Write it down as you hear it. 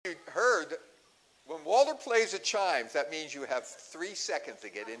plays the chimes, that means you have 3 seconds to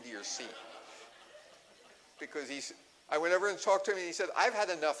get into your seat. Because I went over and talked to him, and he said, I've had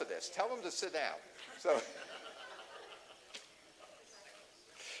enough of this. Tell him to sit down. So,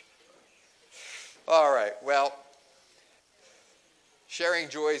 all right, well, sharing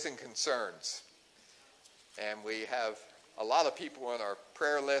joys and concerns. And we have a lot of people on our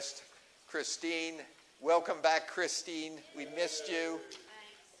prayer list. Christine, welcome back, Christine. We missed you.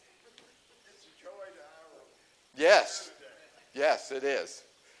 It's a joy to our Yes. Yes, it is.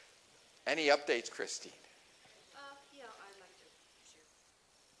 Any updates, Christine? Yeah, I'd like to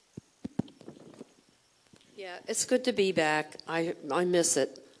share. Yeah, it's good to be back. I miss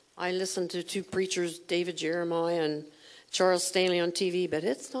it. I listen to 2 preachers, David Jeremiah and Charles Stanley on TV, but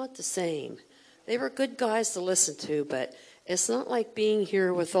it's not the same. They were good guys to listen to, but it's not like being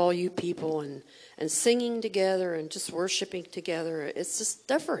here with all you people and singing together and just worshiping together. It's just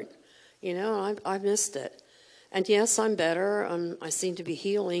different. You know, I missed it. And yes, I'm better. I seem to be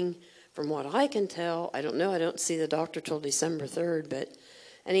healing from what I can tell. I don't know. I don't see the doctor till December 3rd. But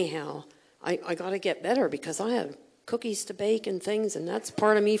anyhow, I got to get better because I have cookies to bake and things, and that's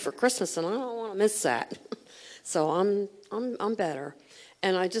part of me for Christmas, and I don't want to miss that. So I'm better.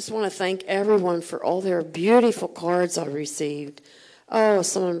 And I just want to thank everyone for all their beautiful cards I received. Oh,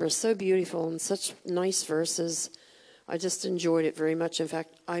 some of them are so beautiful and such nice verses. I just enjoyed it very much. In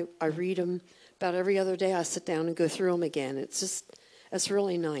fact, I read them about every other day. I sit down and go through them again. It's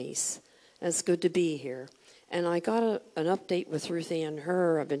really nice. And it's good to be here. And I got an update with Ruth Ann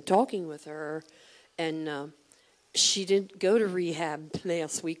Herr. I've been talking with her, and she didn't go to rehab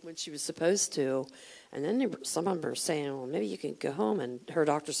last week when she was supposed to. And then some of them were saying, well, maybe you can go home. And her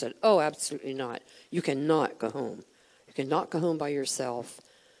doctor said, oh, absolutely not. You cannot go home. You cannot go home by yourself.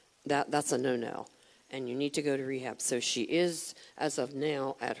 That's a no-no. And you need to go to rehab. So she is, as of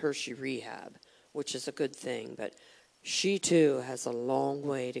now, at Hershey Rehab, which is a good thing. But she, too, has a long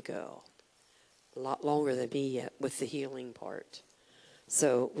way to go. A lot longer than me yet with the healing part.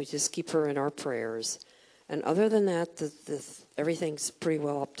 So we just keep her in our prayers. And other than that, everything's pretty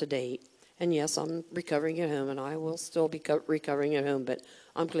well up to date. And yes, I'm recovering at home, and I will still be recovering at home, but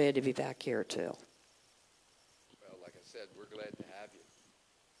I'm glad to be back here, too. Well, like I said, we're glad to have you.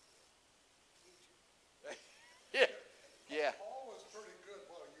 Yeah. Paul was pretty good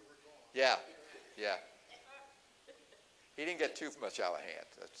while you were gone. Yeah. He didn't get too much out of hand.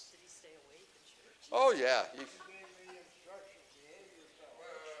 Did he stay awake in church? Oh, yeah. He gave me instructions. Behave yourself.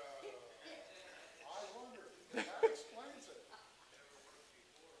 I wondered. That explains it.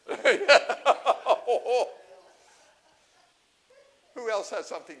 Who else has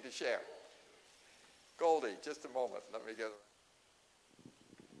something to share? Goldie, just a moment. Let me get it.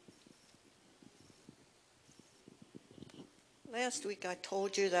 Last week I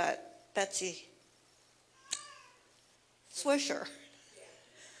told you that Betsy Swisher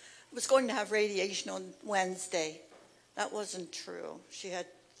was going to have radiation on Wednesday. That wasn't true. She had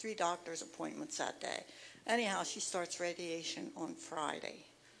 3 doctor's appointments that day. Anyhow, she starts radiation on Friday.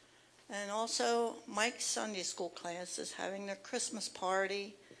 And also, Mike's Sunday school class is having their Christmas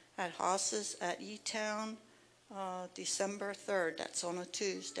party at Haas's at E-Town, December 3rd. That's on a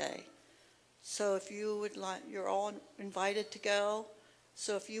Tuesday. So if you would like, you're all invited to go.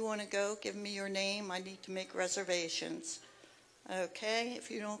 So if you want to go, give me your name. I need to make reservations. Okay?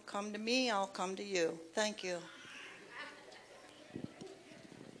 If you don't come to me, I'll come to you. Thank you.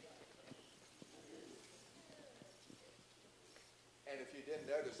 And if you didn't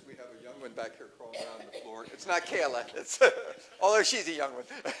notice, we have a young one back here crawling around the floor. It's not Kayla, although she's a young one.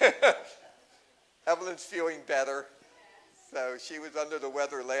 Evelyn's feeling better. So she was under the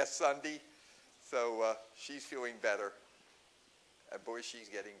weather last Sunday. So she's feeling better. And boy, she's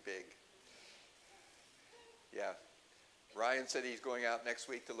getting big. Yeah. Ryan said he's going out next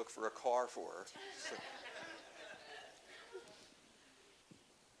week to look for a car for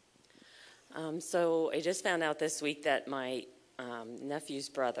her. So I just found out this week that my nephew's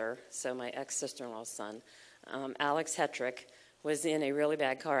brother, so my ex-sister-in-law's son, Alex Hetrick, was in a really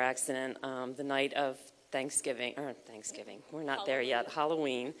bad car accident the night of Thanksgiving. We're not there yet.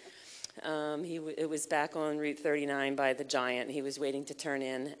 Halloween. It was back on Route 39 by the Giant. He was waiting to turn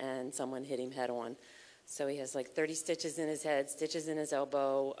in, and someone hit him head on. So he has like 30 stitches in his head, stitches in his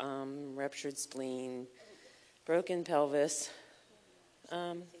elbow, ruptured spleen, broken pelvis.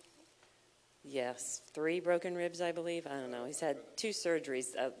 Yes, 3 broken ribs, I believe. I don't know. He's had 2 surgeries.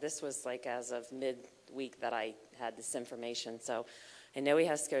 This was like as of mid-week that I had this information. So I know he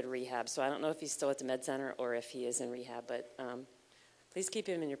has to go to rehab. So I don't know if he's still at the med center or if he is in rehab. But please keep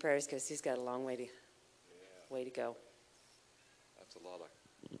him in your prayers because he's got a long way to go. That's a lot of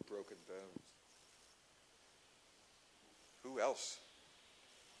broken bones. Who else?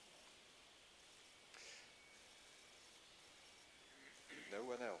 No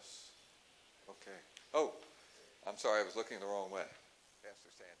one else. Okay. Oh, I'm sorry, I was looking the wrong way. Pastor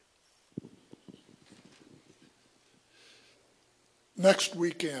Sandy. Next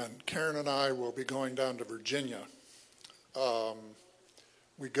weekend, Karen and I will be going down to Virginia.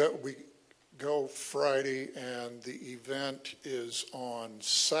 We go Friday, and the event is on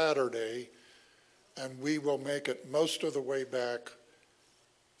Saturday, and we will make it most of the way back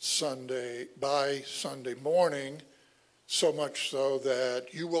by Sunday morning, so much so that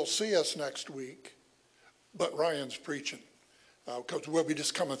you will see us next week, but Ryan's preaching. Because we'll be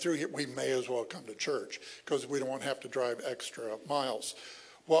just coming through here, we may as well come to church because we don't want to have to drive extra miles.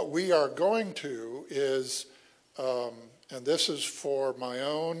 What we are going to is, and this is for my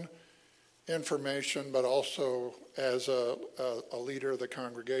own information, but also as a leader of the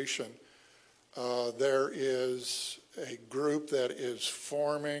congregation, there is a group that is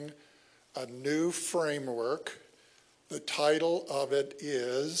forming a new framework. The title of it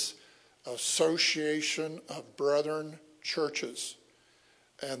is Association of Brethren Churches.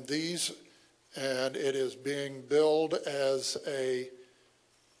 And it is being billed as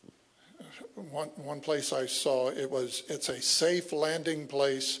one place I saw, it's a safe landing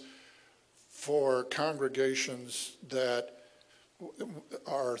place for congregations that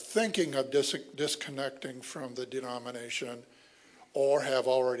are thinking of disconnecting from the denomination or have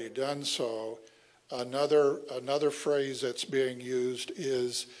already done so. Another phrase that's being used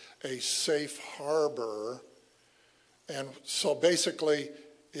is a safe harbor. And so basically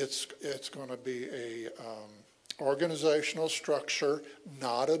it's going to be a organizational structure,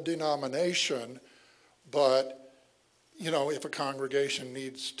 not a denomination, but if a congregation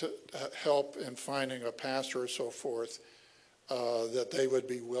needs to help in finding a pastor or so forth, that they would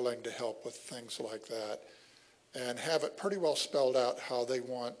be willing to help with things like that and have it pretty well spelled out how they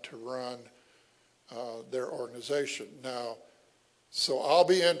want to run their organization. Now, so I'll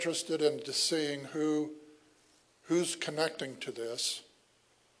be interested in seeing who's connecting to this,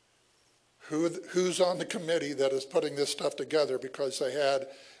 who's on the committee that is putting this stuff together, because they had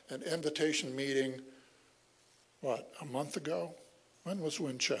an invitation meeting, a month ago? When was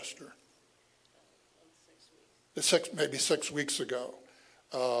Winchester? Maybe 6 weeks ago.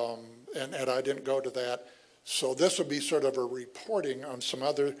 And I didn't go to that. So this would be sort of a reporting on some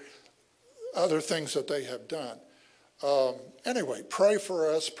other things that they have done. Anyway, pray for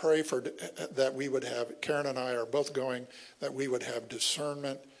us, pray for that we would have, Karen and I are both going, that we would have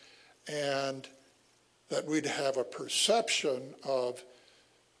discernment and that we'd have a perception of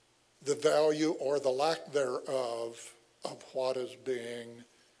the value or the lack thereof of what is being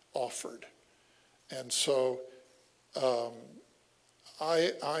offered. And so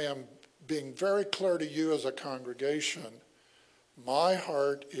I am being very clear to you as a congregation. My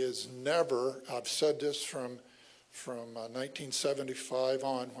heart is never, I've said this from 1975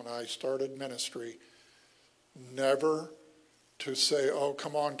 on when I started ministry, never to say, oh,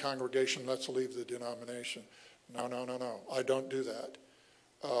 come on, congregation, let's leave the denomination. No. I don't do that.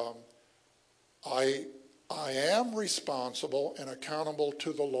 I am responsible and accountable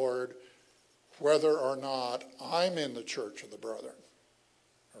to the Lord whether or not I'm in the Church of the Brethren.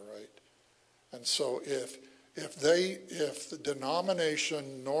 All right? And so if the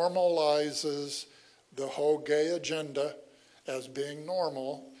denomination normalizes the whole gay agenda as being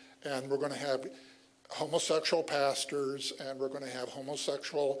normal, and we're going to have homosexual pastors, and we're going to have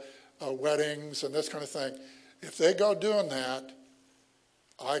homosexual weddings and this kind of thing, if they go doing that,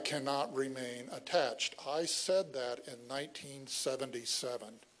 I cannot remain attached. I said that in 1977,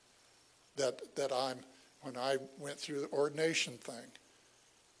 that when I went through the ordination thing,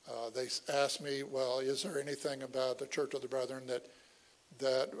 they asked me, well, is there anything about the Church of the Brethren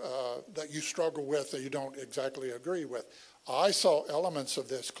that you struggle with, that you don't exactly agree with? I saw elements of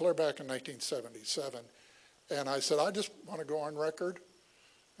this clear back in 1977, and I said, I just want to go on record,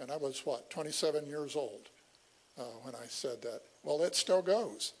 and I was, 27 years old when I said that. Well, it still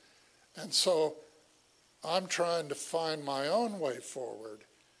goes. And so I'm trying to find my own way forward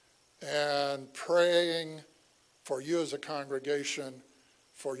and praying for you as a congregation,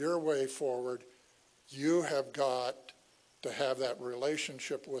 for your way forward. You have got to have that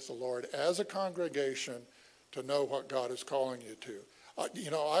relationship with the Lord as a congregation to know what God is calling you to.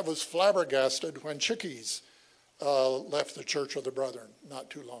 I was flabbergasted when Chickies left the Church of the Brethren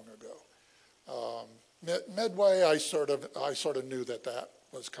not too long ago. Midway, I sort of knew that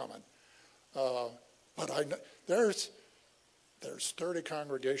was coming. But there's 30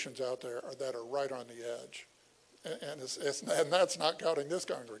 congregations out there that are right on the edge. And that's not counting this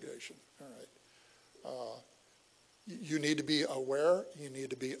congregation. All right. you need to be aware, you need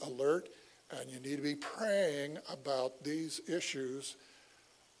to be alert, and you need to be praying about these issues.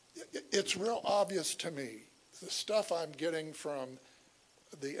 It's real obvious to me, the stuff I'm getting from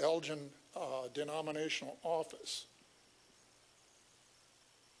the Elgin denominational office,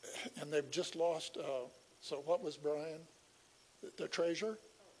 and they've just lost, so what was Brian? The treasurer?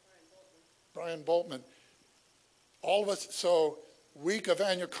 Brian Boltman. All of us, so week of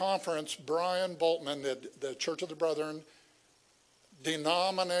annual conference, Brian Boltman, the Church of the Brethren,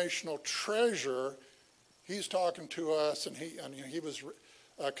 denominational treasurer, he's talking to us, and he was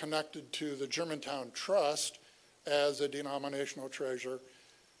connected to the Germantown Trust as a denominational treasurer,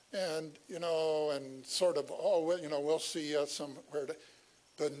 and and sort of, we'll see you somewhere.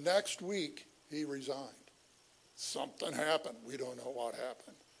 The next week he resigned. Something happened. We don't know what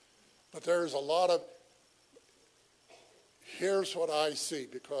happened, but there's a lot of. Here's what I see,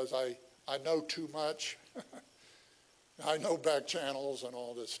 because I know too much. I know back channels and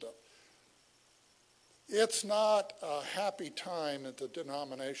all this stuff. It's not a happy time at the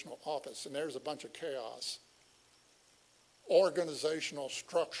denominational office, and there's a bunch of chaos. Organizational,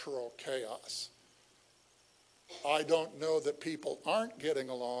 structural chaos. I don't know that people aren't getting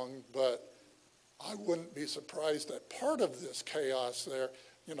along, but I wouldn't be surprised that part of this chaos there,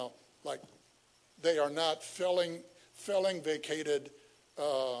 like they are not filling vacated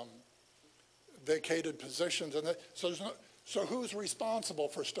positions, and so who's responsible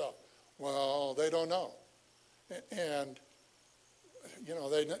for stuff? Well, they don't know, and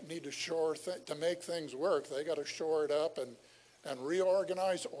they need to to make things work. They got to shore it up and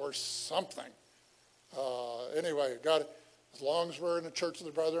reorganize or something. Anyway, as long as we're in the Church of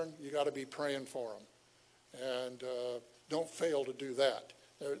the Brethren, you got to be praying for them, and don't fail to do that.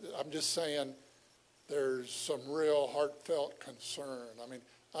 I'm just saying. There's some real heartfelt concern. I mean,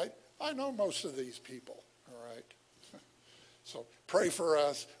 I know most of these people, all right? So pray for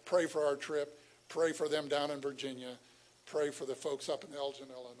us, pray for our trip, pray for them down in Virginia, pray for the folks up in Elgin,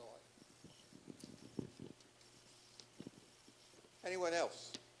 Illinois. Anyone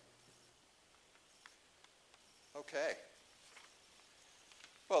else? Okay.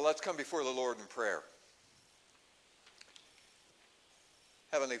 Well, let's come before the Lord in prayer.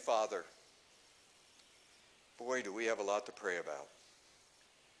 Heavenly Father, boy, do we have a lot to pray about.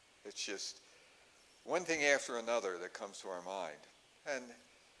 It's just one thing after another that comes to our mind. And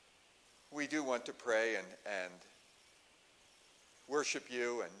we do want to pray and worship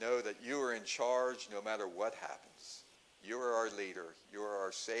you and know that you are in charge no matter what happens. You are our leader. You are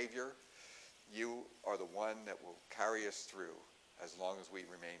our Savior. You are the one that will carry us through as long as we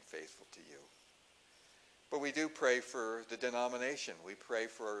remain faithful to you. But we do pray for the denomination. We pray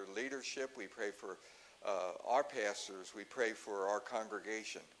for leadership. We pray for our pastors. We pray for our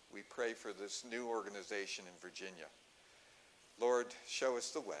congregation. We pray for this new organization in Virginia. Lord, show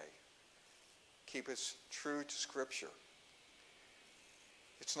us the way. Keep us true to Scripture.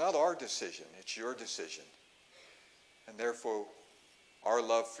 It's not our decision, it's your decision. And therefore, our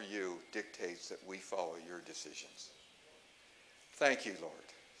love for you dictates that we follow your decisions. Thank you, Lord.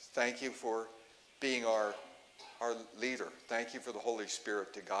 Thank you for being our leader. Thank you for the Holy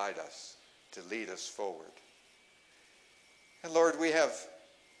Spirit to guide us, to lead us forward. And Lord, we have,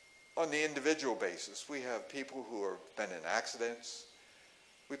 on the individual basis, we have people who have been in accidents.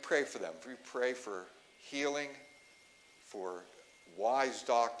 We pray for them. We pray for healing, for wise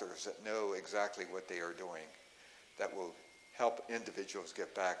doctors that know exactly what they are doing, that will help individuals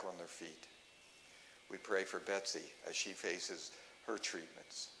get back on their feet. We pray for Betsy as she faces her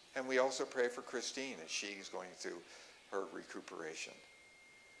treatments. And we also pray for Christine as she's going through her recuperation.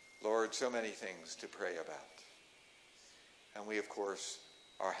 Lord, so many things to pray about. And we, of course,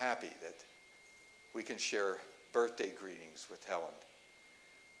 are happy that we can share birthday greetings with Helen.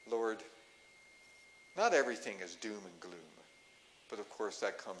 Lord, not everything is doom and gloom, but of course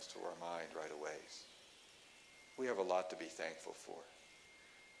that comes to our mind right away. We have a lot to be thankful for.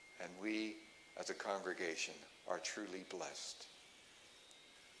 And we, as a congregation, are truly blessed.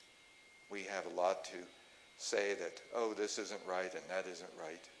 We have a lot to say that, oh, this isn't right and that isn't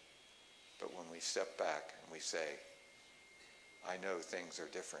right. But when we step back and we say, I know things are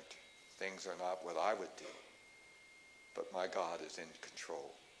different. Things are not what I would do. But my God is in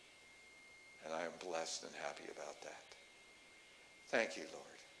control. And I am blessed and happy about that. Thank you, Lord.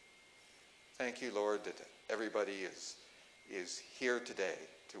 Thank you, Lord, that everybody is here today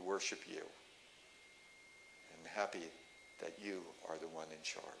to worship you. And happy that you are the one in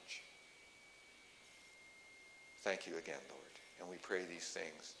charge. Thank you again, Lord. And we pray these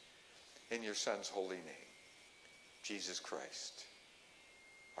things in your Son's holy name, Jesus Christ,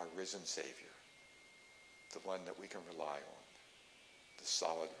 our risen Savior. the one that we can rely on, the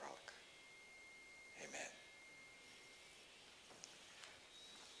solid rock. Amen.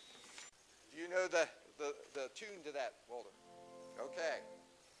 Do you know the tune to that, Walter? Okay.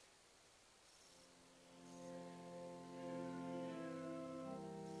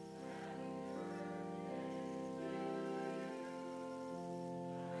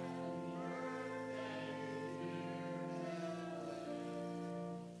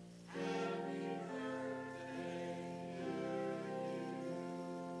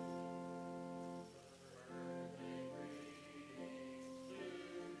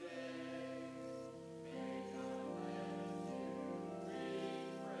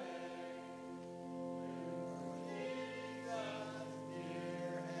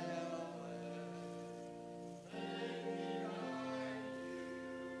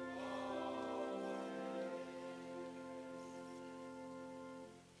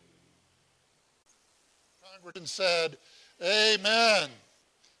 Congregation said, Amen.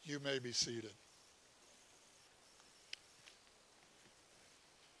 You may be seated.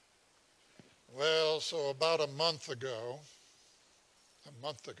 Well, so about a month ago,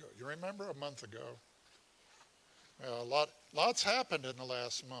 you remember a month ago? Well, lots happened in the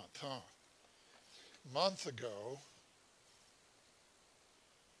last month, huh? A month ago,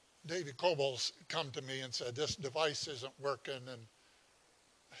 David Cobles come to me and said, this device isn't working, and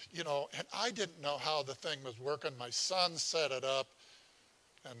and I didn't know how the thing was working. My son set it up,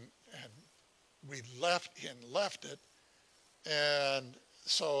 and we left it, and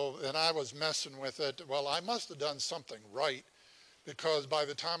so then I was messing with it. Well, I must have done something right, because by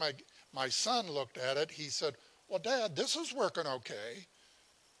the time my son looked at it, he said, well, Dad, this is working okay.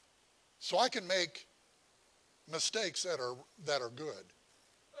 So I can make mistakes that are good.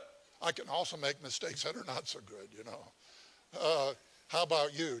 I can also make mistakes that are not so good, How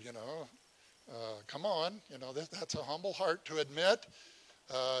about you, Come on, that's a humble heart to admit.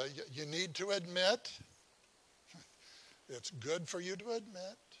 You need to admit. It's good for you to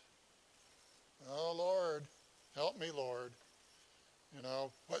admit. Oh, Lord, help me, Lord.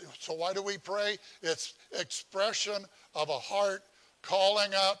 So why do we pray? It's expression of a heart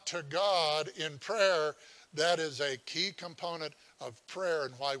calling out to God in prayer. That is a key component of prayer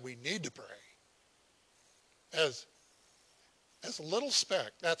and why we need to pray. As a little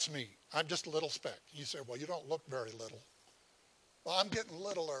speck, that's me. I'm just a little speck. You say, well, you don't look very little. Well, I'm getting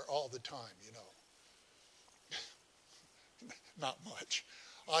littler all the time, Not much.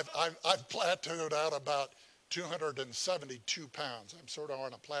 I've plateaued out about 272 pounds. I'm sort of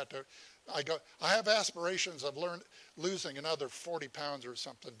on a plateau. I have aspirations of losing another 40 pounds or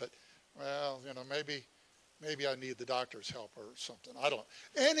something, but, well, maybe I need the doctor's help or something. I don't.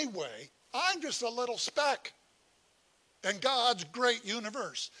 Anyway, I'm just a little speck in God's great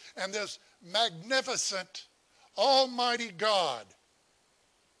universe. And this magnificent, almighty God.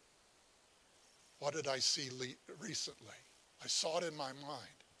 What did I see recently? I saw it in my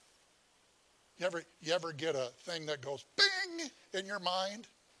mind. You ever get a thing that goes bing in your mind?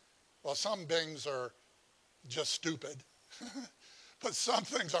 Well, some bings are just stupid, but some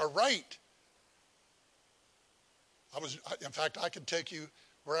things are right. In fact, I could take you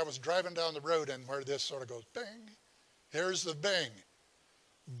where I was driving down the road and where this sort of goes bing. Here's the bing.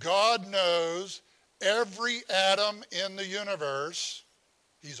 God knows every atom in the universe.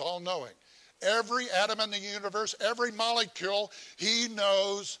 He's all-knowing. Every atom in the universe, every molecule, he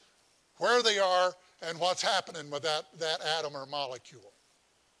knows where they are and what's happening with that atom or molecule.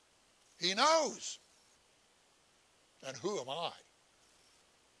 He knows. And who am I?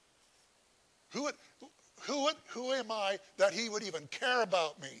 Who am I that he would even care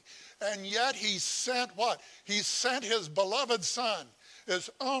about me? And yet he sent what? He sent his beloved Son, his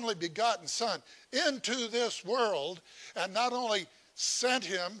only begotten Son, into this world, and not only sent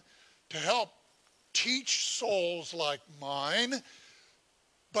him to help teach souls like mine,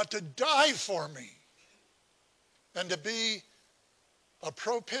 but to die for me and to be a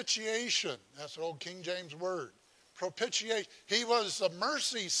propitiation. That's an old King James word. Propitiation. He was the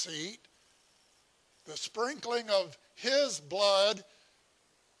mercy seat, the sprinkling of his blood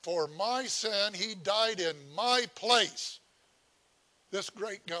for my sin. He died in my place. This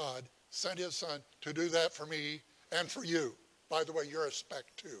great God sent his Son to do that for me and for you. By the way, you're a speck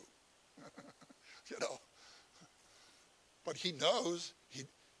too. But he knows.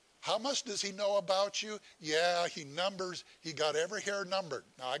 How much does he know about you? Yeah, he got every hair numbered.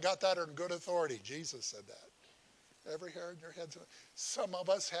 Now, I got that on good authority. Jesus said that. Every hair in your head. Some of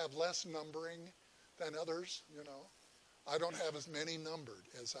us have less numbering than others, I don't have as many numbered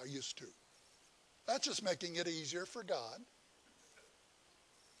as I used to. That's just making it easier for God.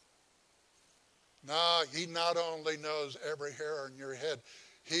 No, he not only knows every hair on your head,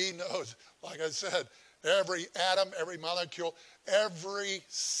 he knows, like I said, every atom, every molecule, every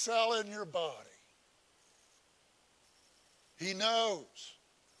cell in your body. He knows.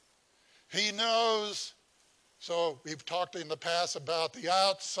 He knows. So we've talked in the past about the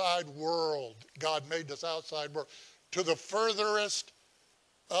outside world. God made this outside world. To the furthest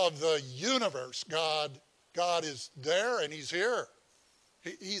of the universe, God is there and he's here.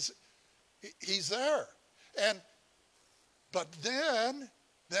 He's there. But then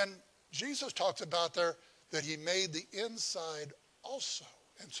Jesus talks about there that he made the inside also.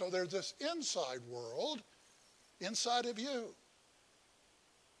 And so there's this inside world inside of you.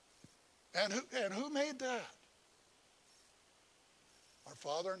 And who made that? Our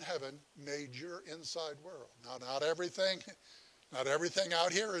Father in heaven made your inside world. Now, not everything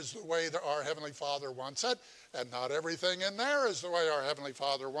out here is the way that our Heavenly Father wants it, and not everything in there is the way our Heavenly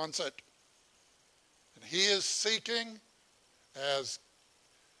Father wants it. And he is seeking, as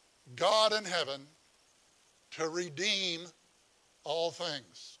God in heaven, to redeem all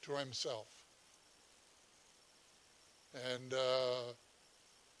things to himself. And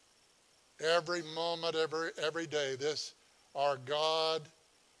every moment, every day, this, our God,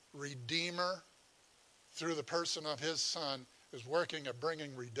 Redeemer, through the person of his Son, is working at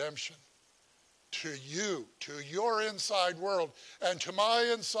bringing redemption to you, to your inside world, and to my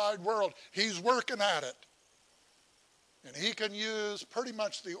inside world. He's working at it. And he can use pretty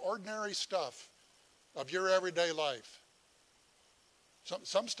much the ordinary stuff of your everyday life.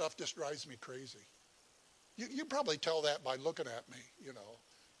 Some stuff just drives me crazy. You probably tell that by looking at me, you know.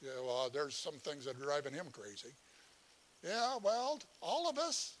 Yeah, well, there's some things that are driving him crazy. Yeah, well, all of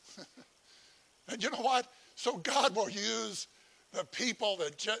us. And you know what? So God will use the people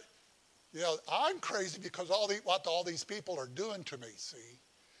that just, you know, I'm crazy because what all these people are doing to me, see?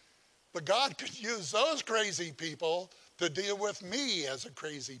 But God could use those crazy people to deal with me as a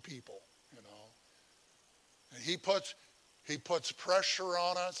crazy people, you know. And he puts pressure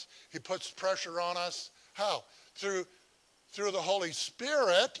on us. He puts pressure on us. How? Through the Holy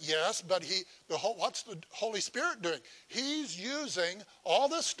Spirit, yes, but what's the Holy Spirit doing? He's using all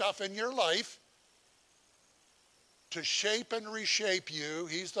this stuff in your life to shape and reshape you.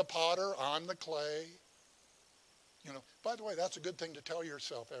 He's the potter, I'm the clay. You know, by the way, that's a good thing to tell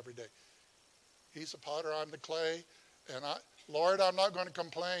yourself every day. He's the potter, I'm the clay, and Lord, I'm not going to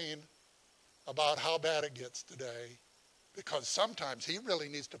complain about how bad it gets today, because sometimes he really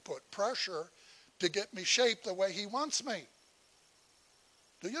needs to put pressure to get me shaped the way he wants me.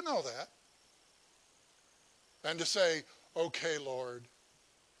 Do you know that? And to say, okay, Lord.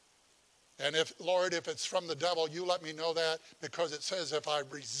 And if it's from the devil, you let me know that, because it says if I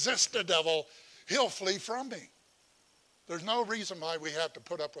resist the devil, he'll flee from me. There's no reason why we have to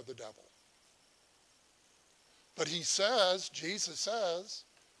put up with the devil. But Jesus says,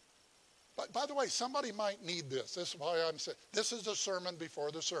 by the way, somebody might need this. This is why I'm saying, this is the sermon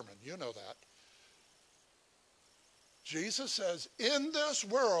before the sermon. You know that. Jesus says, in this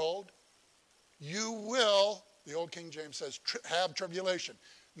world, you will, the old King James says, have tribulation.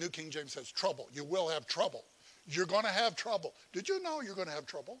 New King James says trouble. You will have trouble. You're going to have trouble. Did you know you're going to have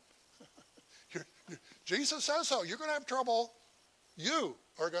trouble? Jesus says so. You're going to have trouble. You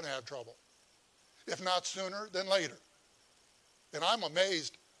are going to have trouble. If not sooner, then later. And I'm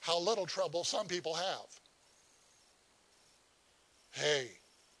amazed how little trouble some people have. Hey,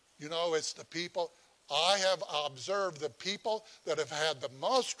 you know, it's the people. I have observed the people that have had the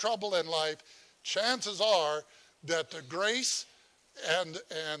most trouble in life. Chances are that the grace and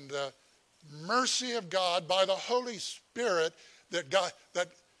the mercy of God by the Holy Spirit, that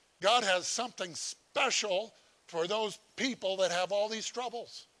God has something special for those people that have all these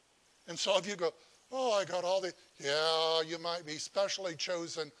troubles. And so if you go, oh, I got all the, yeah, you might be specially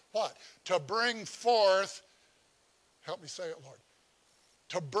chosen, what? To bring forth, help me say it, Lord,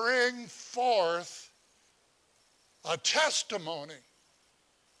 to bring forth a testimony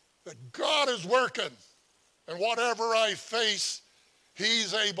that God is working, and whatever I face,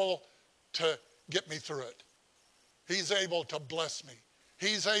 he's able to get me through it. He's able to bless me.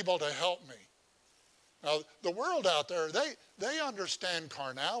 He's able to help me. Now, the world out there, they understand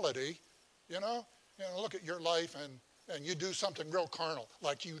carnality. You know, look at your life and you do something real carnal,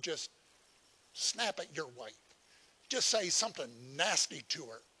 like you just snap at your wife. Just say something nasty to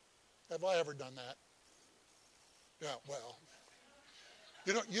her. Have I ever done that? Yeah, well,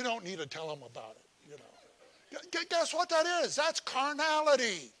 you don't need to tell them about it, you know. Guess what that is? That's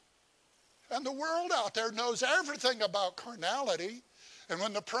carnality. And the world out there knows everything about carnality. And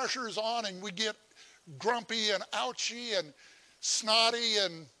when the pressure is on and we get grumpy and ouchy and snotty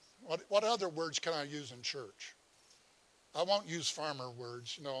and, What other words can I use in church? I won't use farmer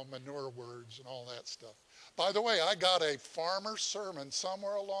words, manure words and all that stuff. By the way, I got a farmer sermon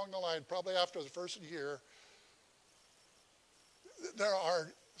somewhere along the line, probably after the first year.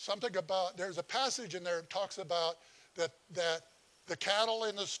 There's a passage in there that talks about that the cattle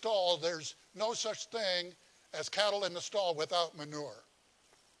in the stall, there's no such thing as cattle in the stall without manure.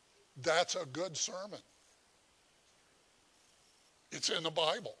 That's a good sermon. It's in the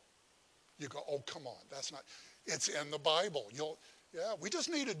Bible. You go, oh, come on, that's not. It's in the Bible. We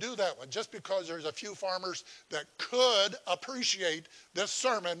just need to do that one just because there's a few farmers that could appreciate this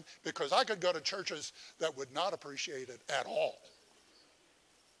sermon, because I could go to churches that would not appreciate it at all.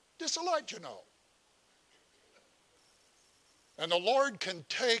 Just to let you know. And the Lord can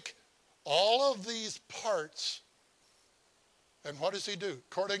take all of these parts, and what does he do?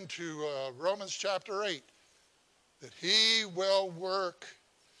 According to Romans chapter 8, that he will work,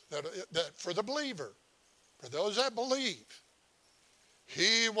 that for the believer, for those that believe,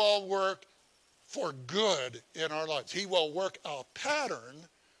 he will work for good in our lives. He will work a pattern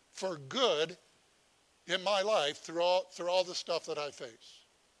for good in my life through all the stuff that I face.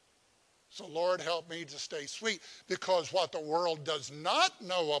 So Lord, help me to stay sweet, because what the world does not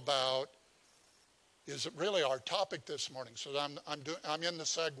know about is really our topic this morning. So I'm in the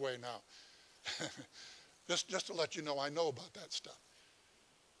segue now. just to let you know, I know about that stuff.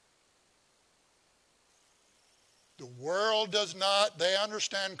 The world does not, they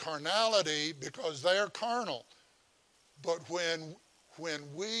understand carnality because they are carnal. But when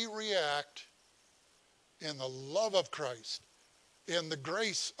we react in the love of Christ, in the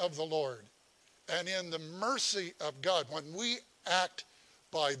grace of the Lord, and in the mercy of God, when we act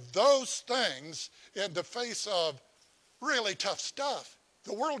by those things in the face of really tough stuff,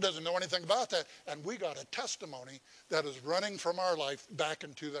 the world doesn't know anything about that, and we got a testimony that is running from our life back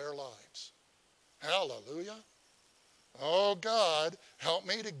into their lives. Hallelujah. Oh, God, help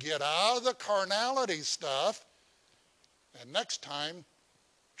me to get out of the carnality stuff, and next time,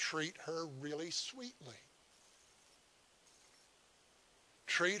 treat her really sweetly.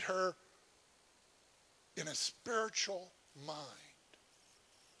 Treat her in a spiritual mind.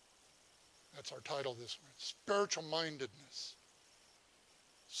 That's our title this morning. Spiritual mindedness.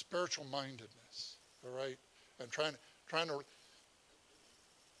 Spiritual mindedness. All right? And trying to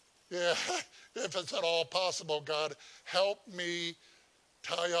if it's at all possible, God, help me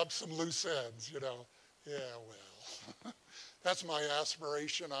tie up some loose ends, Yeah, well, that's my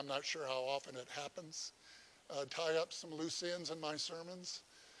aspiration. I'm not sure how often it happens. Tie up some loose ends in my sermons.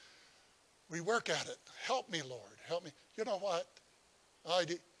 We work at it. Help me, Lord. Help me. You know what?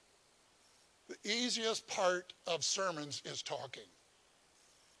 The easiest part of sermons is talking.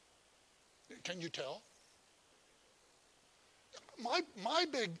 Can you tell? My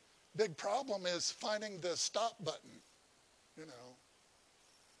big problem is finding the stop button,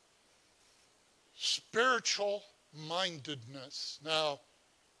 Spiritual mindedness. Now,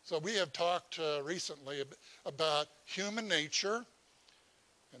 so we have talked recently about human nature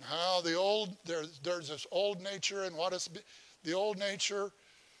and how there's this old nature, and what is the old nature?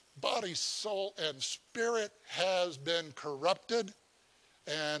 Body, soul, and spirit has been corrupted,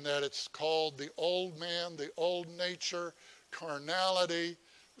 and that it's called the old man, the old nature, carnality,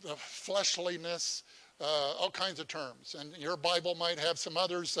 the fleshliness, all kinds of terms. And your Bible might have some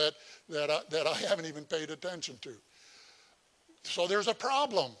others that I haven't even paid attention to. So there's a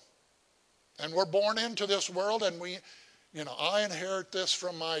problem. And we're born into this world, and I inherit this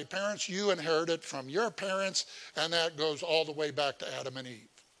from my parents, you inherit it from your parents, and that goes all the way back to Adam and Eve.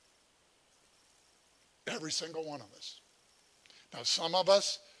 Every single one of us. Now, some of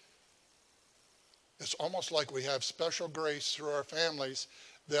us, it's almost like we have special grace through our families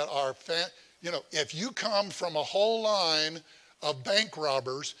that are, if you come from a whole line of bank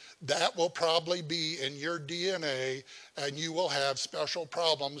robbers, that will probably be in your DNA, and you will have special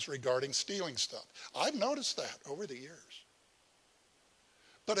problems regarding stealing stuff. I've noticed that over the years.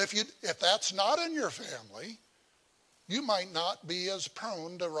 But if that's not in your family, you might not be as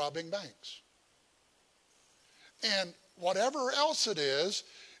prone to robbing banks. And whatever else it is,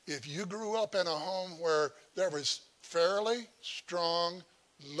 if you grew up in a home where there was fairly strong,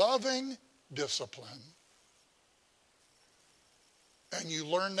 loving discipline, and you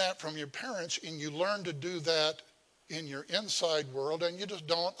learn that from your parents, and you learn to do that in your inside world, and you just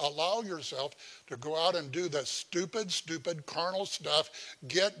don't allow yourself to go out and do the stupid carnal stuff,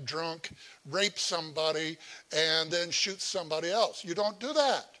 get drunk, rape somebody, and then shoot somebody else. You don't do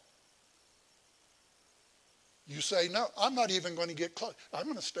that. You say, no, I'm not even going to get close. I'm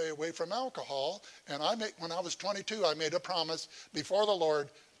going to stay away from alcohol. And when I was 22, I made a promise before the Lord,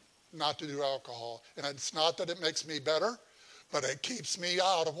 not to do alcohol. And it's not that it makes me better, but it keeps me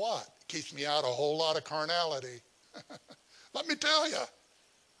out of what? It keeps me out of a whole lot of carnality. Let me tell you,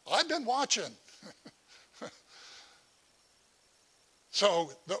 I've been watching.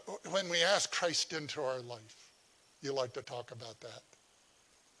 So when we ask Christ into our life, you like to talk about that.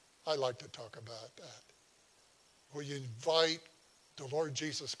 I like to talk about that. Where you invite the Lord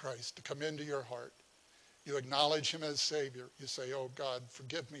Jesus Christ to come into your heart. You acknowledge him as Savior. You say, oh God,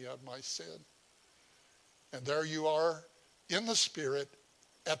 forgive me of my sin. And there you are in the Spirit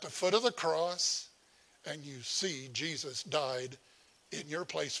at the foot of the cross, and you see Jesus died in your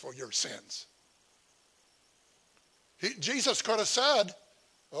place for your sins. Jesus could have said,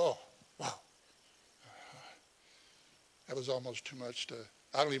 oh, wow. That was almost too much to,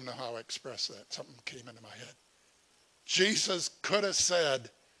 I don't even know how I express that. Something came into my head. Jesus could have said,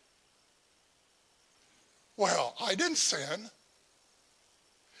 well, I didn't sin.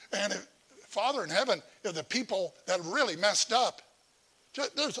 And if, Father in heaven, if the people that really messed up,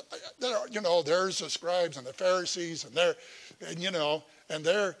 there's the scribes and the Pharisees, and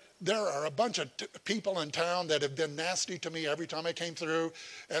there are a bunch of people in town that have been nasty to me every time I came through.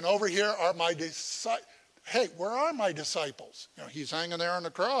 And over here are my disciples. Hey, where are my disciples? He's hanging there on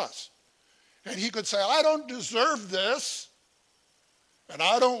the cross. And he could say, I don't deserve this. And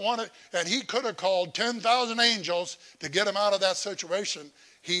I don't want it. And he could have called 10,000 angels to get him out of that situation.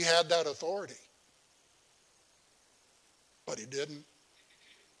 He had that authority. But he didn't.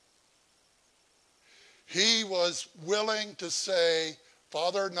 He was willing to say,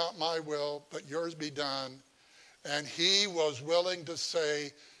 Father, not my will, but yours be done. And he was willing to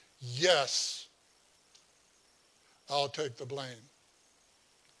say, yes, I'll take the blame.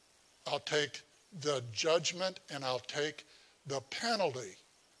 I'll take the judgment, and I'll take the penalty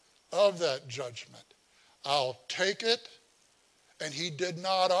of that judgment. I'll take it. And he did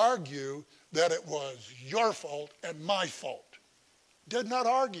not argue that it was your fault and my fault. Did not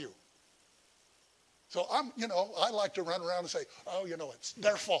argue. So I like to run around and say, oh, it's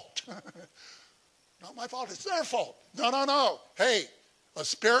their fault. Not my fault, it's their fault. No. Hey, a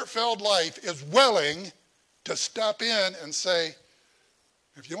spirit-filled life is willing to step in and say,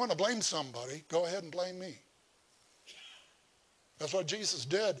 if you want to blame somebody, go ahead and blame me. That's what Jesus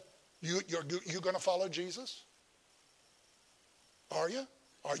did. You going to follow Jesus? Are you?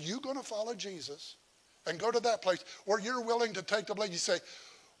 Are you going to follow Jesus and go to that place where you're willing to take the blame? You say,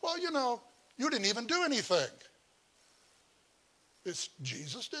 well, you didn't even do anything.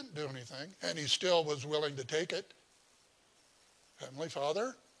 Jesus didn't do anything, and he still was willing to take it. Heavenly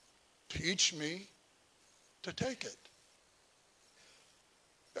Father, teach me to take it.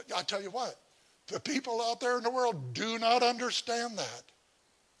 I tell you what, the people out there in the world do not understand that.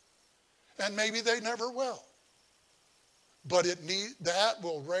 And maybe they never will. But that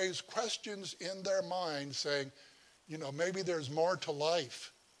will raise questions in their mind saying, maybe there's more to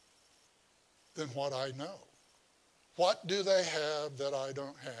life than what I know. What do they have that I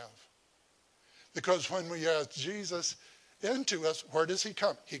don't have? Because when we ask Jesus into us, where does he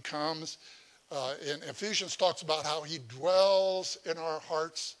come? He comes, in Ephesians talks about how he dwells in our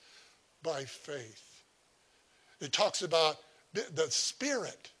hearts by faith. It talks about the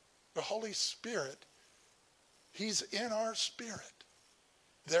Spirit, the Holy Spirit. He's in our spirit.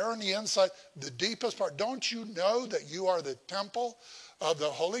 There on the inside, the deepest part. Don't you know that you are the temple of the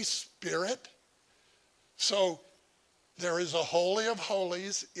Holy Spirit? So there is a holy of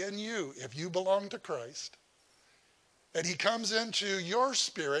holies in you if you belong to Christ. And he comes into your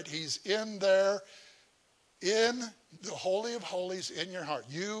spirit. He's in there, in the holy of holies in your heart.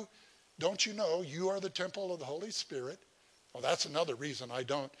 Don't you know you are the temple of the Holy Spirit? Well, that's another reason I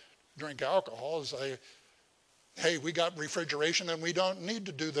don't drink alcohol is hey, we got refrigeration and we don't need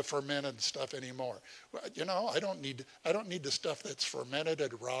to do the fermented stuff anymore. I don't need the stuff that's fermented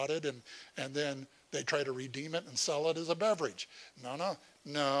and rotted and then they try to redeem it and sell it as a beverage.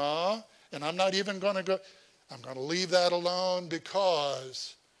 No. And I'm not even going to go. I'm going to leave that alone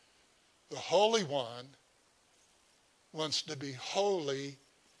because the Holy One wants to be holy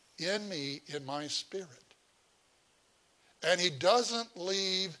in me, in my spirit. And he doesn't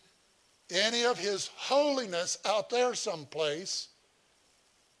leave any of his holiness out there someplace.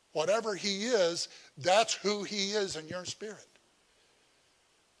 Whatever he is, that's who he is in your spirit.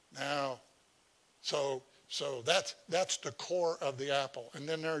 Now, so that's the core of the apple. And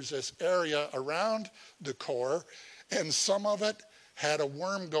then there's this area around the core, and some of it had a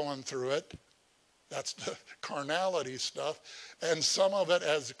worm going through it. That's the carnality stuff. And some of it,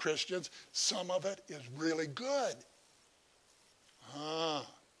 as Christians, some of it is really good.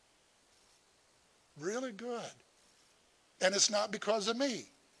 Really good. And it's not because of me.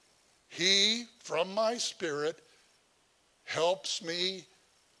 He, from my Spirit, helps me.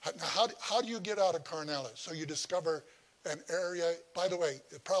 How do you get out of carnality? So you discover an area. By the way,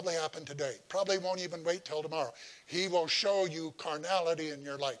 it probably happened today. Probably won't even wait till tomorrow. He will show you carnality in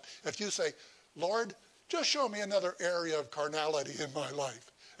your life. If you say, Lord, just show me another area of carnality in my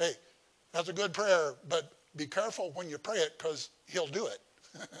life. Hey, that's a good prayer, but be careful when you pray it because he'll do it.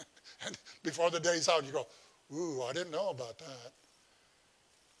 And before the day's out, you go, ooh, I didn't know about that.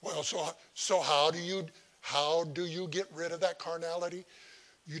 Well, so how do you get rid of that carnality?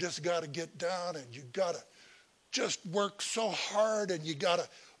 You just got to get down and you got to just work so hard, and you got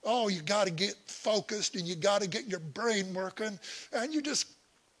to get focused, and you got to get your brain working, and you just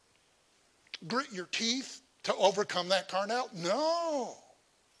grit your teeth to overcome that carnality. No.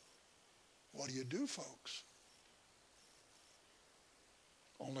 What do you do, folks?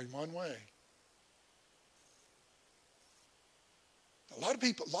 Only one way. A lot of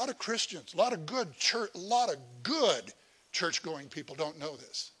people, a lot of Christians, a lot of good church-going people don't know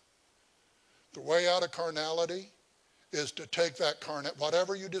this. The way out of carnality is to take that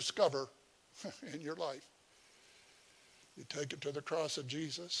whatever you discover in your life, you take it to the cross of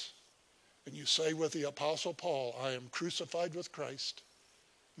Jesus, and you say with the Apostle Paul, I am crucified with Christ.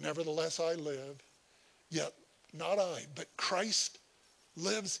 Nevertheless I live, yet not I, but Christ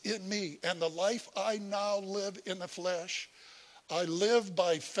lives in me. And the life I now live in the flesh, I live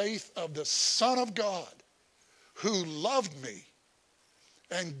by faith of the Son of God, who loved me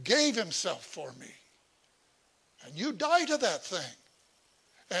and gave himself for me. And you die to that thing.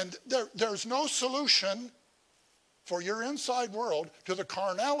 And there's no solution for your inside world to the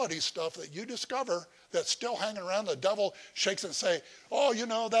carnality stuff that you discover that's still hanging around. The devil shakes and say, oh, you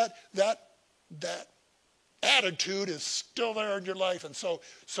know, that attitude is still there in your life, and so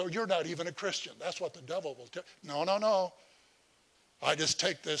you're not even a Christian. That's what the devil will tell. No. I just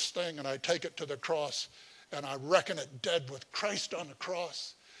take this thing and I take it to the cross, and I reckon it dead with Christ on the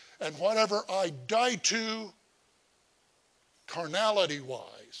cross. And whatever I die to,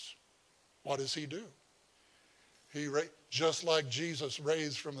 carnality-wise, what does he do? Just like Jesus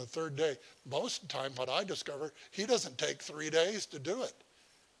raised from the third day. Most of the time, what I discover, he doesn't take 3 days to do it.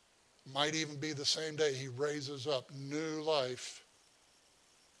 Might even be the same day he raises up new life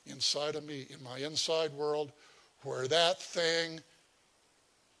inside of me, in my inside world, where that thing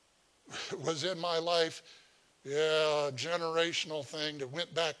was in my life, a generational thing that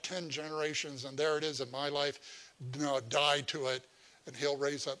went back 10 generations, and there it is in my life. No, die to it, and he'll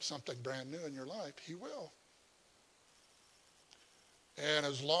raise up something brand new in your life. He will. And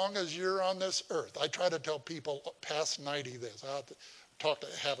as long as you're on this earth, I try to tell people past 90 this. I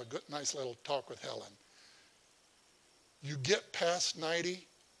have a good, nice little talk with Helen. You get past 90,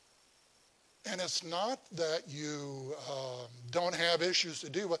 and it's not that you don't have issues to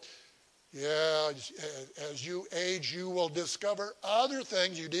deal with. Yeah, as you age, you will discover other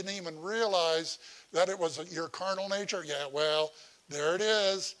things you didn't even realize that it was your carnal nature. Yeah, well, there it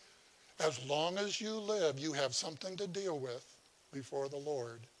is. As long as you live, you have something to deal with before the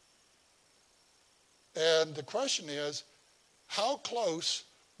Lord. And the question is, how close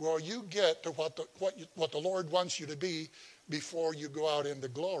will you get to what the Lord wants you to be before you go out into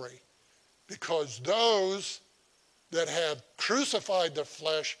glory? Because those that have crucified the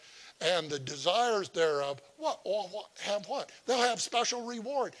flesh and the desires thereof, have what? They'll have special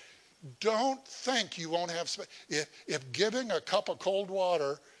reward. Don't think you won't have, if giving a cup of cold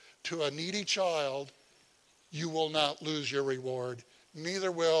water to a needy child, you will not lose your reward.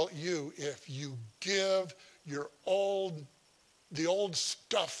 Neither will you if you give the old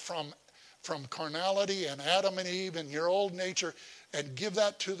stuff from carnality and Adam and Eve and your old nature, and give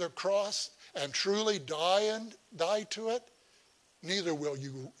that to the cross and truly die to it. Neither will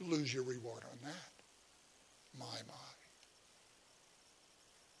you lose your reward on that. My.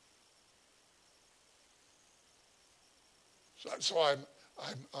 So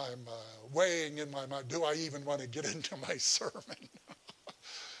I'm weighing in my mind, do I even want to get into my sermon?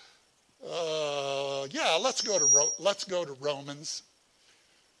 Yeah, let's go to Romans.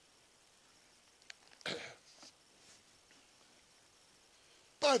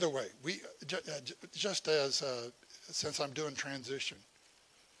 By the way, just as since I'm doing transition,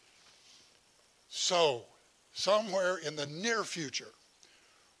 so somewhere in the near future,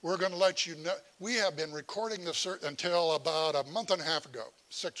 we're going to let you know. We have been recording this until about a month and a half ago,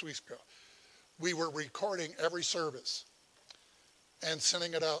 6 weeks ago. We were recording every service and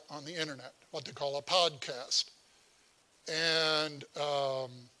sending it out on the internet, what they call a podcast. And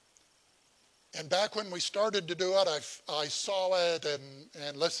back when we started to do it, I saw it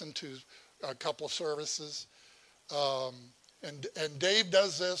and listened to a couple of services. And Dave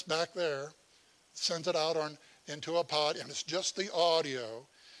does this back there, sends it out into a pod, and it's just the audio.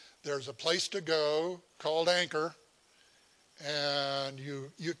 There's a place to go called Anchor, and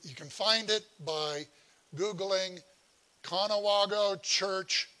you can find it by Googling Conawago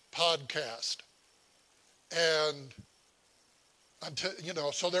Church Podcast. And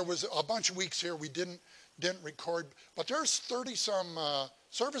until, so there was a bunch of weeks here we didn't record, but there's 30 some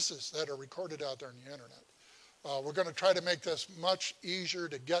services that are recorded out there on the internet. We're going to try to make this much easier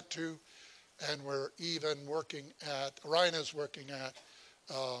to get to, and we're even Ryan is working at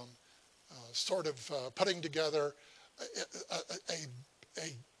sort of putting together a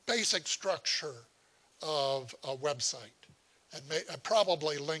basic structure of a website, and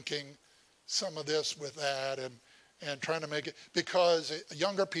probably linking some of this with that, and trying to make it, because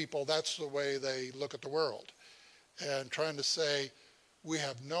younger people, that's the way they look at the world, and trying to say we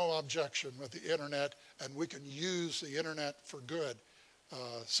have no objection with the internet and we can use the internet for good.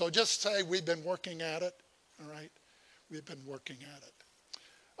 So just say we've been working at it, all right? We've been working at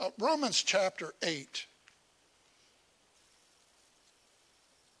it. Romans chapter 8.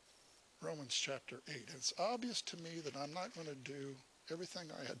 Romans chapter 8. It's obvious to me that I'm not going to do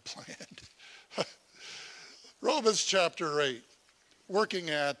everything I had planned. Romans chapter 8. Working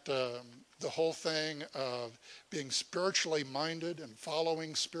at the whole thing of being spiritually minded and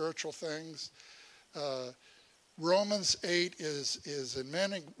following spiritual things. Romans 8 is in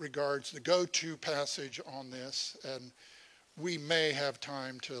many regards the go-to passage on this, and we may have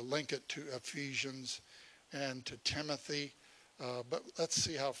time to link it to Ephesians and to Timothy, but let's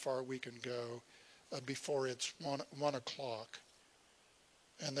see how far we can go before it's 1 o'clock,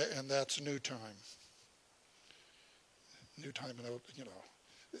 and that's new time. New time,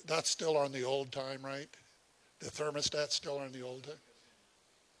 that's still on the old time, right? The thermostat's still on the old time?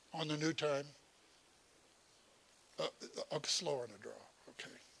 On the new time? Okay, slower in the draw.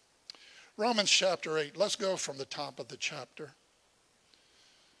 Okay. Romans chapter 8. Let's go from the top of the chapter.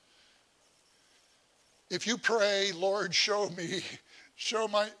 If you pray, Lord, show me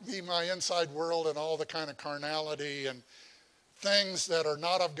my inside world and all the kind of carnality and things that are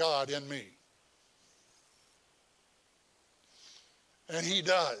not of God in me. And he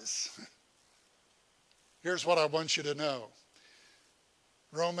does. Here's what I want you to know.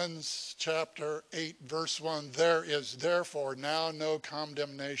 Romans chapter 8, verse 1, there is therefore now no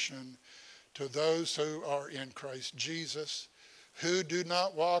condemnation to those who are in Christ Jesus, who do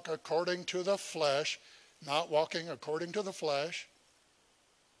not walk according to the flesh, not walking according to the flesh,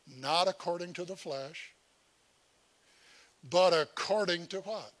 not according to the flesh, but according to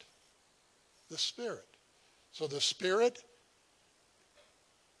what? The Spirit. So the Spirit,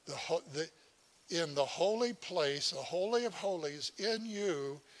 in the holy place, the Holy of Holies, in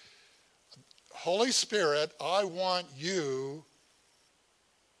you, Holy Spirit, I want you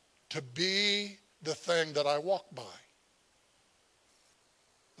to be the thing that I walk by.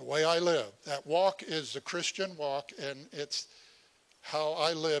 The way I live. That walk is the Christian walk, and it's how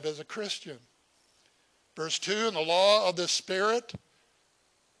I live as a Christian. Verse 2, in the law of the Spirit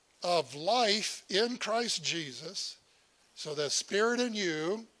of life in Christ Jesus, so the Spirit in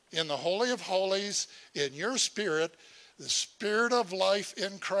you, in the Holy of Holies, in your spirit, the Spirit of life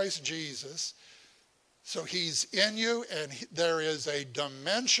in Christ Jesus. So he's in you, and there is a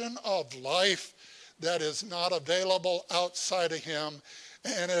dimension of life that is not available outside of him.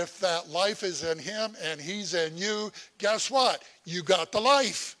 And if that life is in him and he's in you, guess what? You got the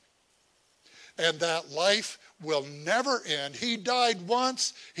life. And that life will never end. He died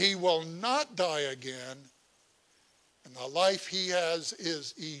once. He will not die again. And the life he has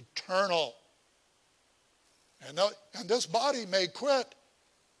is eternal. And this body may quit,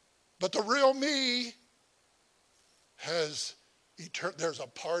 but the real me there's a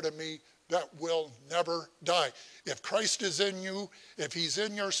part of me that will never die. If Christ is in you, if he's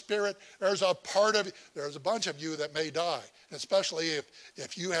in your spirit, there's a bunch of you that may die, especially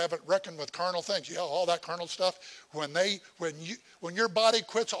if you haven't reckoned with carnal things. Yeah, all that carnal stuff. When your body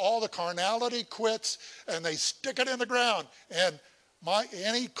quits, all the carnality quits, and they stick it in the ground. And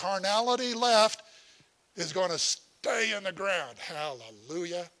any carnality left is going to stay in the ground.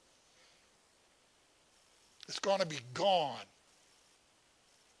 Hallelujah. It's going to be gone.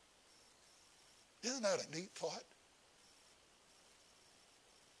 Isn't that a neat thought?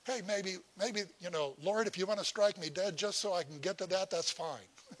 Hey, maybe, Lord, if you want to strike me dead just so I can get to that, that's fine.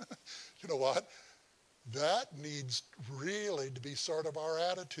 You know what? That needs really to be sort of our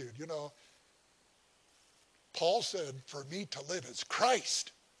attitude. Paul said, for me to live is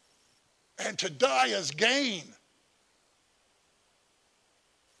Christ, and to die is gain.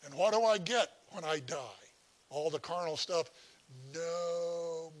 And what do I get when I die? All the carnal stuff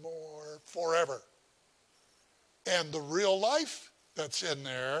no more forever. And the real life that's in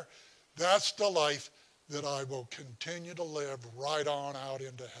there, that's the life that I will continue to live right on out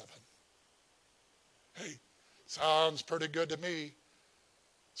into heaven. Hey, sounds pretty good to me.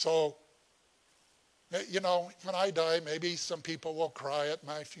 So, when I die, maybe some people will cry at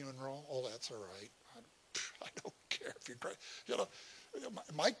my funeral. Oh, that's all right. I don't care if you cry.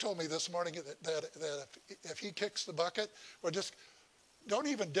 Mike told me this morning that if he kicks the bucket, well, just don't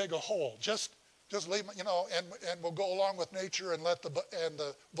even dig a hole. Just leave, and we'll go along with nature and let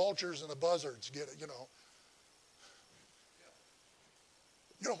the vultures and the buzzards get it. You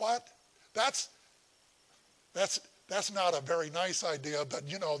know what? That's not a very nice idea, but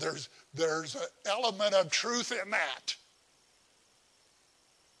there's an element of truth in that.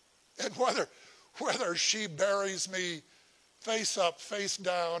 And whether she buries me face up, face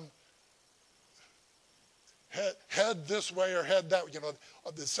down, head this way or head that way,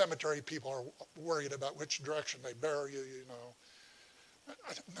 the cemetery people are worried about which direction they bury you,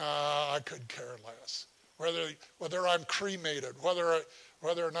 Nah, I could care less. Whether I'm cremated, whether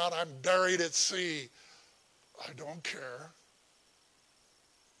or not I'm buried at sea, I don't care.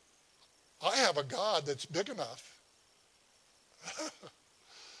 I have a God that's big enough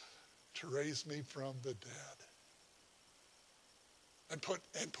to raise me from the dead and put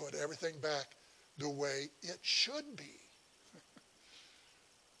everything back the way it should be.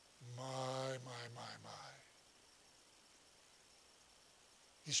 My.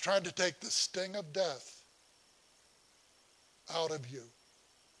 He's trying to take the sting of death out of you.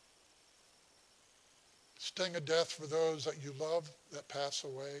 Sting of death for those that you love that pass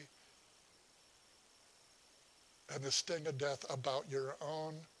away, and the sting of death about your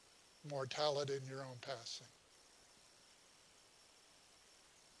own mortality and your own passing.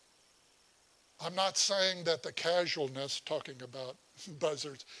 I'm not saying that the casualness, talking about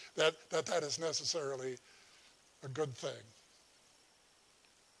buzzards, that is necessarily a good thing.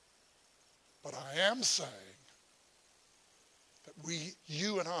 But I am saying that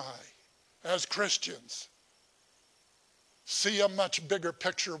you and I, as Christians, see a much bigger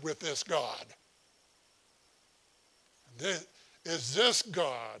picture with this God. Is this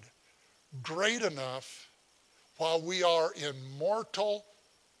God great enough while we are in mortal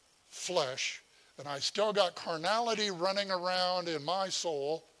flesh, and I still got carnality running around in my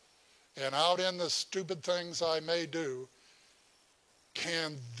soul and out in the stupid things I may do?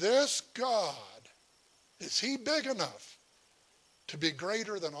 Can this God, is he big enough to be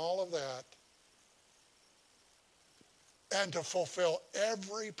greater than all of that and to fulfill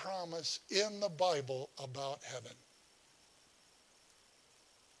every promise in the Bible about heaven?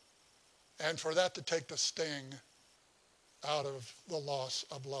 And for that to take the sting out of the loss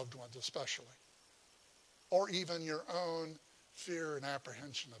of loved ones especially, or even your own fear and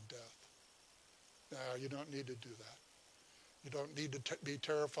apprehension of death. No, you don't need to do that. You don't need to be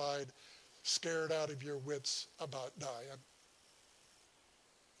terrified, scared out of your wits about dying.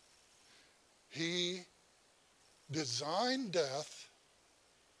 He designed death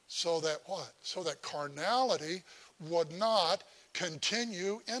so that what? So that carnality would not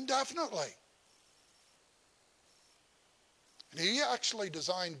continue indefinitely. And he actually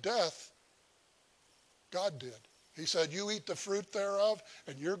designed death. God did. He said, you eat the fruit thereof,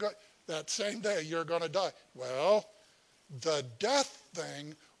 and that same day you're going to die. Well, the death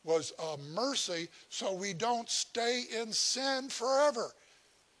thing was a mercy so we don't stay in sin forever.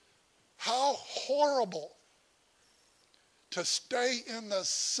 How horrible to stay in the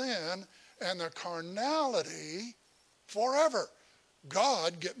sin and the carnality forever.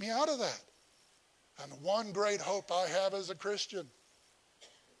 God, get me out of that. And the one great hope I have as a Christian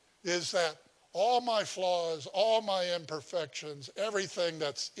is that all my flaws, all my imperfections, everything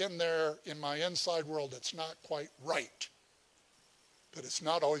that's in there in my inside world that's not quite right, that it's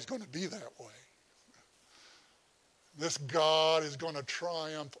not always going to be that way. This God is going to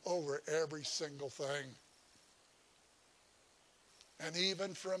triumph over every single thing. And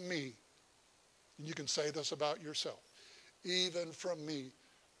even from me, and you can say this about yourself, even from me,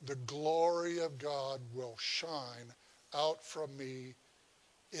 the glory of God will shine out from me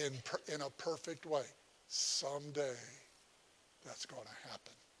in a perfect way. Someday that's going to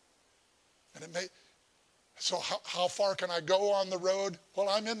happen. And it may. So how far can I go on the road? Well,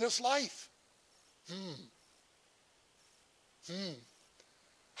 I'm in this life.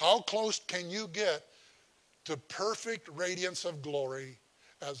 How close can you get to perfect radiance of glory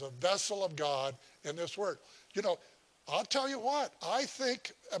as a vessel of God in this world? I'll tell you what, I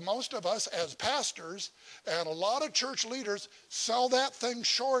think most of us as pastors and a lot of church leaders sell that thing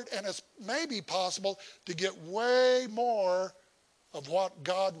short, and it's maybe possible to get way more of what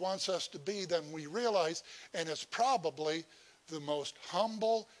God wants us to be than we realize, and it's probably the most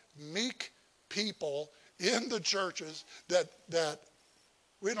humble, meek people in the churches that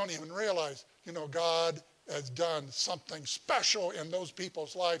we don't even realize, God has done something special in those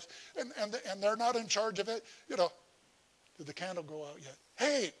people's lives, and they're not in charge of it. Did the candle go out yet?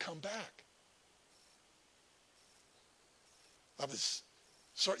 Hey, come back.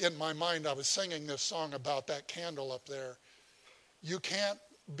 So in my mind, I was singing this song about that candle up there. You can't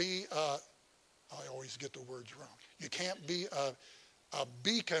be I always get the words wrong. You can't be a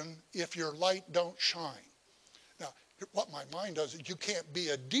beacon if your light don't shine. Now, what my mind does is you can't be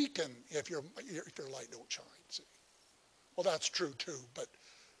a deacon if your light don't shine. See? Well, that's true too, but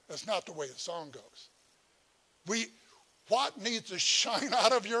that's not the way the song goes. What needs to shine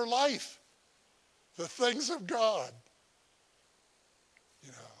out of your life? The things of God.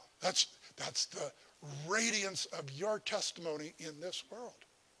 That's the radiance of your testimony in this world.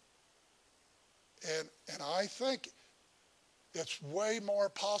 And I think it's way more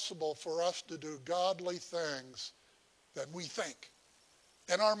possible for us to do godly things than we think.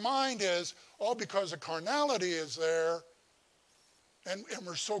 And our mind is, because the carnality is there, and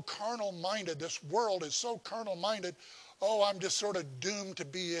we're so carnal-minded, this world is so carnal-minded, I'm just sort of doomed to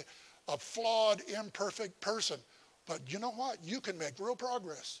be a flawed, imperfect person. But you know what? You can make real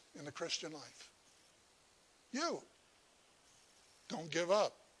progress in the Christian life. You. Don't give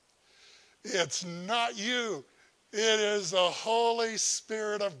up. It's not you. It is the Holy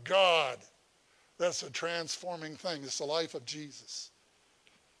Spirit of God. That's a transforming thing. It's the life of Jesus.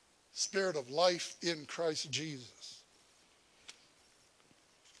 Spirit of life in Christ Jesus.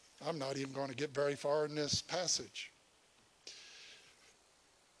 I'm not even going to get very far in this passage.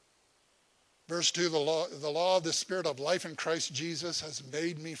 Verse 2, the law of the Spirit of life in Christ Jesus has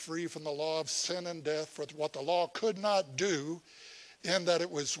made me free from the law of sin and death, for what the law could not do, in that it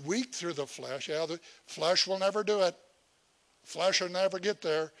was weak through the flesh. Yeah, the flesh will never do it. Flesh will never get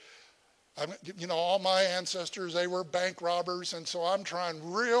there. All my ancestors, they were bank robbers, and so I'm trying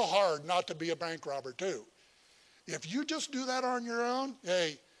real hard not to be a bank robber too. If you just do that on your own,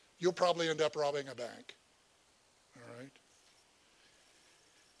 hey, you'll probably end up robbing a bank. All right?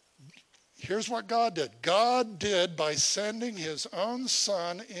 Here's what God did. God did, by sending his own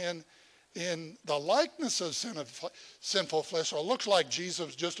son in the likeness of sinful flesh. So it looks like Jesus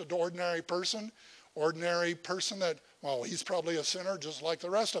was just an ordinary person that, he's probably a sinner just like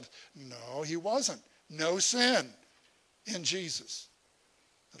the rest of us. No, he wasn't. No sin in Jesus.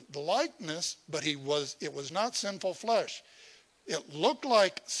 The likeness, but it was not sinful flesh. It looked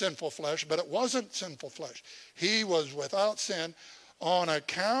like sinful flesh, but it wasn't sinful flesh. He was without sin. On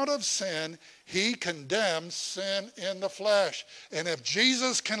account of sin, he condemned sin in the flesh. And if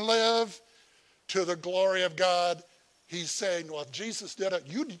Jesus can live to the glory of God, he's saying, if Jesus did it,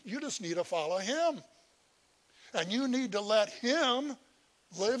 you just need to follow him. And you need to let him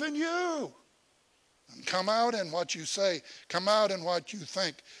live in you. And come out in what you say. Come out in what you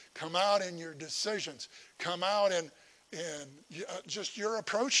think. Come out in your decisions. Come out in just your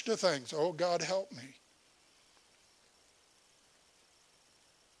approach to things. Oh, God, help me.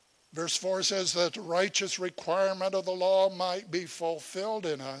 Verse 4 says that the righteous requirement of the law might be fulfilled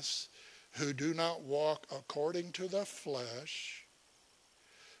in us who do not walk according to the flesh,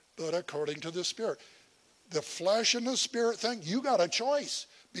 but according to the Spirit. The flesh and the Spirit thing, you got a choice.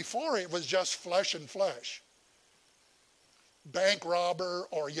 Before it was just flesh and flesh. Bank robber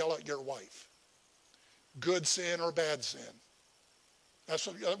or yell at your wife. Good sin or bad sin.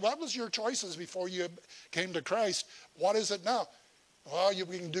 That was your choices before you came to Christ. What is it now?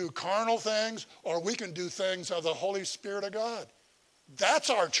 We can do carnal things, or we can do things of the Holy Spirit of God.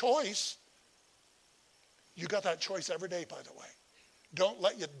 That's our choice. You got that choice every day, by the way. Don't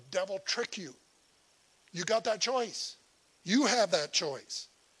let your devil trick you. You got that choice. You have that choice.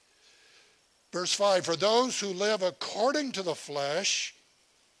 Verse 5, for those who live according to the flesh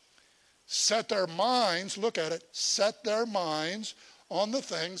set their minds, look at it, set their minds on the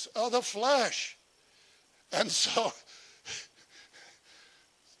things of the flesh. And so,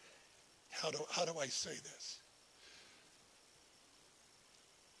 how do I say this?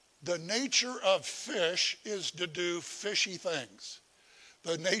 The nature of fish is to do fishy things.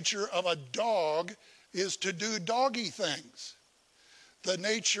 The nature of a dog is to do doggy things. The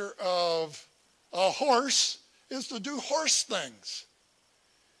nature of a horse is to do horse things.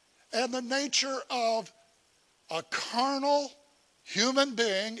 And the nature of a carnal human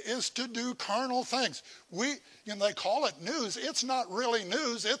being is to do carnal things. They call it news. It's not really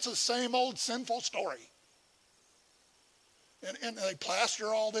news. It's the same old sinful story. And they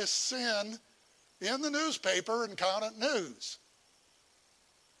plaster all this sin in the newspaper and count it news.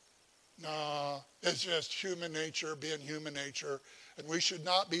 Nah, it's just human nature being human nature. And we should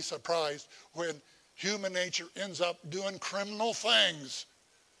not be surprised when human nature ends up doing criminal things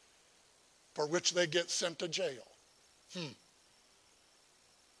for which they get sent to jail.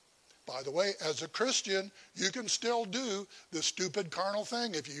 By the way, as a Christian, you can still do the stupid carnal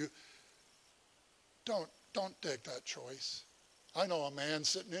thing if you don't take that choice. I know a man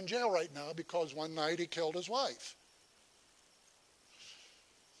sitting in jail right now because one night he killed his wife.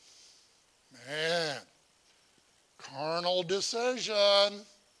 Man, carnal decision.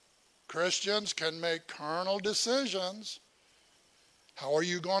 Christians can make carnal decisions. How are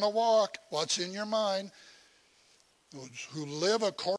you going to walk? What's in your mind? Those who live according